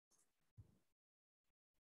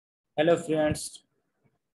Hello friends,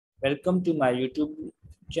 welcome to my YouTube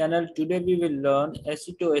channel. Today we will learn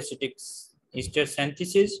acetoacetic ester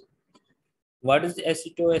synthesis. What is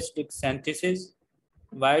acetoacetic synthesis?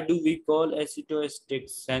 Why do we call acetoacetic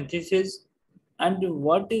synthesis? And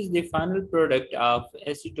what is the final product of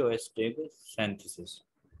acetoacetic synthesis?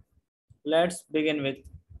 Let's begin with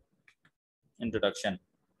introduction.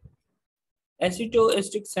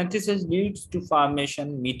 Acetoacetic synthesis leads to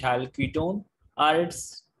formation methyl ketone or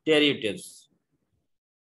its derivatives.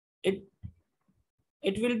 It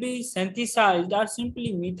will be synthesized or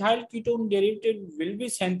simply methyl ketone derivative will be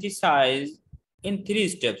synthesized in 3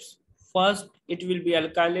 steps. First, it will be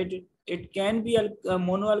alkylated. It can be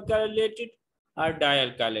monoalkylated or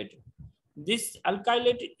dialkylated. This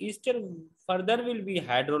alkylated ester further will be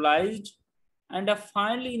hydrolyzed, and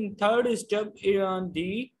finally in third step,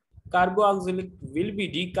 the carboxylic will be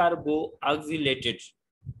decarboxylated.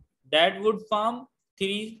 That would form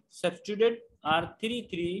 3 substituted or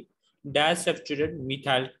 3,3 disubstituted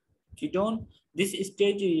methyl ketone. This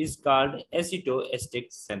stage is called acetoacetic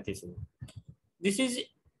synthesis. This is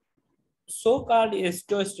so-called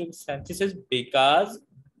acetoacetic synthesis because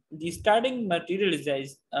the starting material is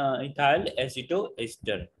ethyl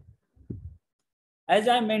acetoester. As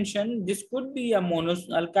I mentioned, this could be a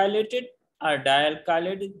monoalkylated or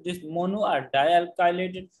dialkylated. This mono or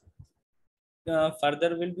dialkylated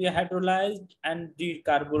further will be hydrolyzed and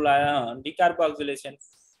decarboxylation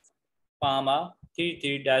form a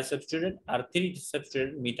 3,3 disubstituted or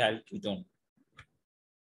 3-substituted methyl ketone.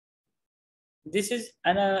 This is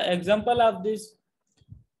an example of this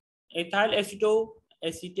ethyl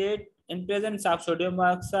acetoacetate in presence of sodium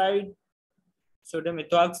ethoxide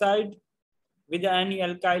with any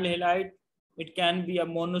alkyl halide. It can be a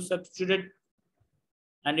monosubstituted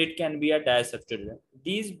and it can be a disubstituted.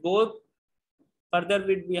 These both further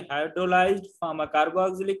will be hydrolyzed from a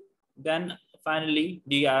carboxylic, then finally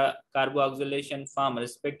decarboxylation form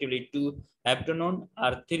respectively 2-heptanone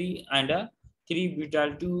or 3 and a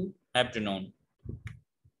 3-butyl 2-heptanone.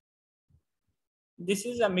 This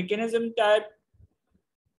is a mechanism type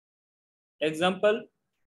example.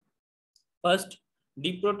 First,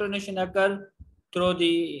 deprotonation occur through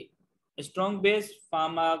the strong base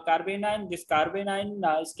form a carbonyl. This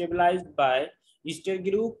carbonyl stabilized by ester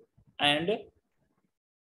group and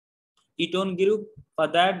ketone group. For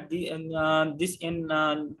that, this in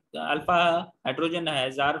alpha hydrogen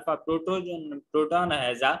has alpha proton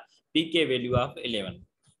has a pK value of 11.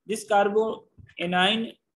 This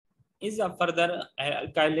carbonyl is a further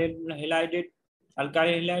alkylated.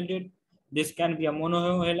 This can be a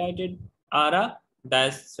monohalidated or a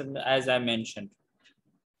dis, as I mentioned.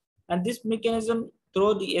 And this mechanism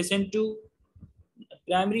through the SN2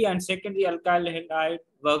 primary and secondary alkyl halide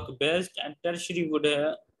work best, and tertiary would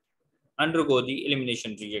undergo the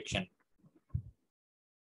elimination reaction.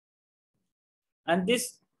 And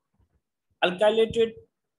this alkylated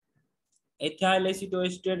ethyl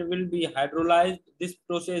acetoester will be hydrolyzed. This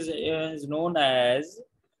process is known as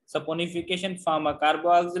saponification from a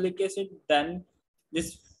carboxylic acid. Then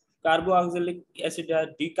this carboxylic acid are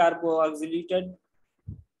decarboxylated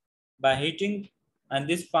by heating, and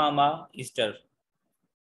this form a ester.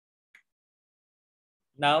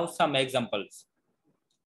 Now some examples.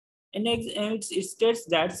 It states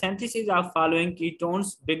that synthesis of following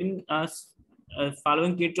ketones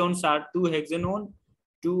following ketones are 2-hexanone,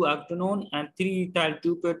 2-octanone, and 3-ethyl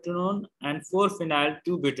 2-propanone, and 4-phenyl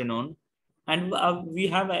 2-butanone. And we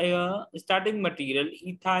have a starting material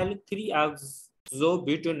ethyl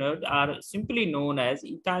 3-oxobutanate, are simply known as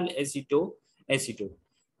ethyl acetoacetate.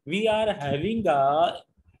 We are having a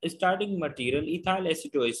starting material ethyl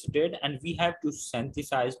acetoacetate, and we have to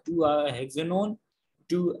synthesize 2-hexanone,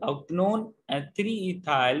 2-octanone, and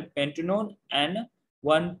 3-ethyl pentanone, and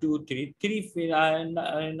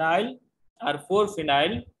 3-phenyl or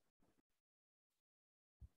 4-phenyl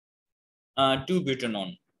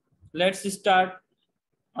 2-butanone. Let's start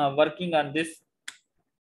working on this.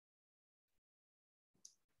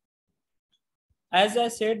 As I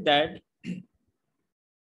said that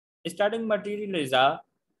starting material is a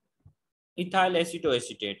ethyl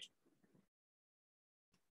acetoacetate,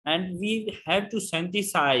 and we have to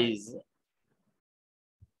synthesize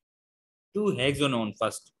 2-hexanone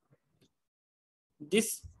first.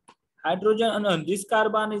 This hydrogen, this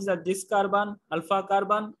carbon is this carbon, alpha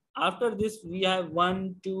carbon. After this, we have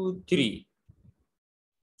 1, 2, 3.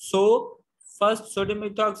 So first sodium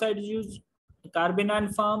ethoxide is used, carbonyl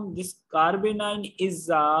form. This carbonyl is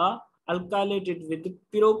alkylated with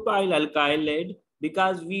propyl alkylate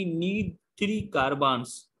because we need 3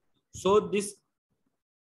 carbons. So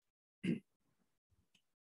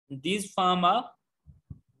these form a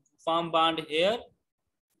form bond here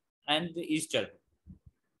and the ester.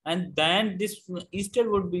 And then this ester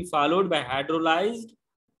would be followed by hydrolyzed.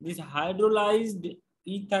 This hydrolyzed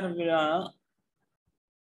ether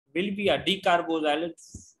will be a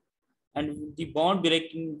decarboxylate and the bond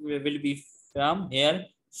breaking will be from here.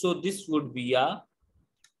 So this would be a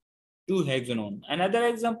 2-hexanone. Another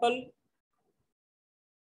example,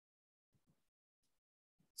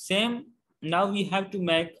 same. Now we have to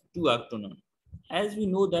make 2-octanone. As we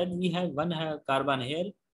know that we have one carbon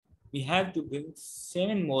here, we have to bring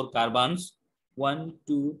 7 more carbons. 1,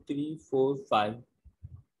 2, 3, 4, 5,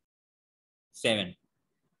 7.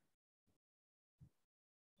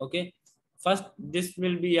 Okay. First, this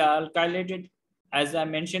will be alkylated. As I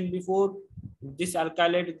mentioned before, this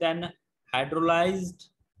alkylated then hydrolyzed,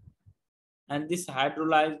 and this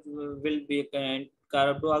hydrolyzed will be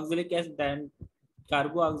carboxylic acid, then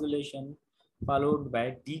carboxylation followed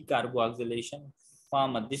by decarboxylation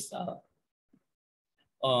form this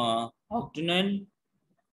octanone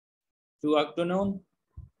to octanone.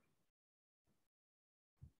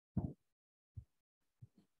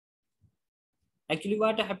 Actually,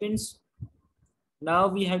 what happens now?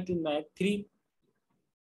 We have to make 3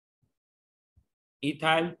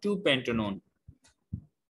 ethyl 2-pentanone.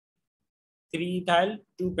 3 ethyl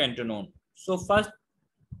 2-pentanone. So first,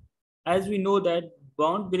 as we know that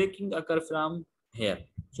bond breaking occur from here.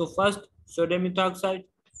 So first, sodium ethoxide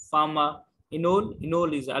form a enol.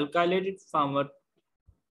 Enol is alkylated, form a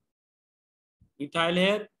ethyl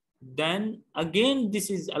here. Then again, this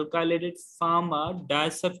is alkylated, form a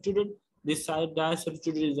disubstituted. This side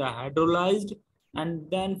disubstituted is a hydrolyzed, and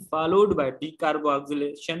then followed by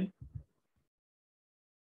decarboxylation,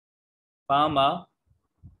 form a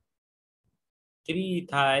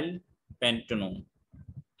 3-ethyl pentanone,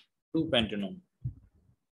 2-pentanone.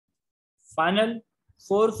 Final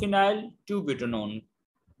 4-phenyl 2-butanone.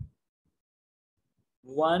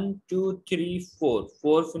 1, 2, 3, 4.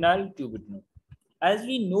 4-phenyl 2-butanone. As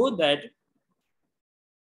we know that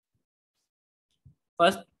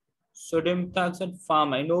first sodium ethoxide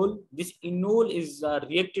form enol. This enol is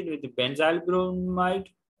reacted with the benzyl bromide.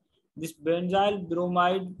 This benzyl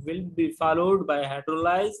bromide will be followed by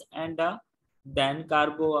hydrolyze and then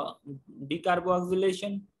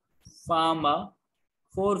decarboxylation, form a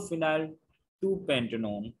 4-phenyl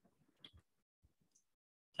 2-pentanone.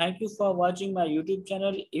 Thank you for watching my YouTube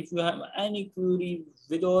channel. If you have any query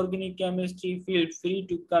with organic chemistry, feel free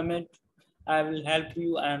to comment. I will help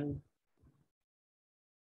you and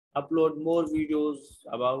upload more videos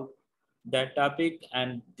about that topic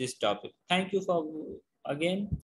and this topic. Thank you for again.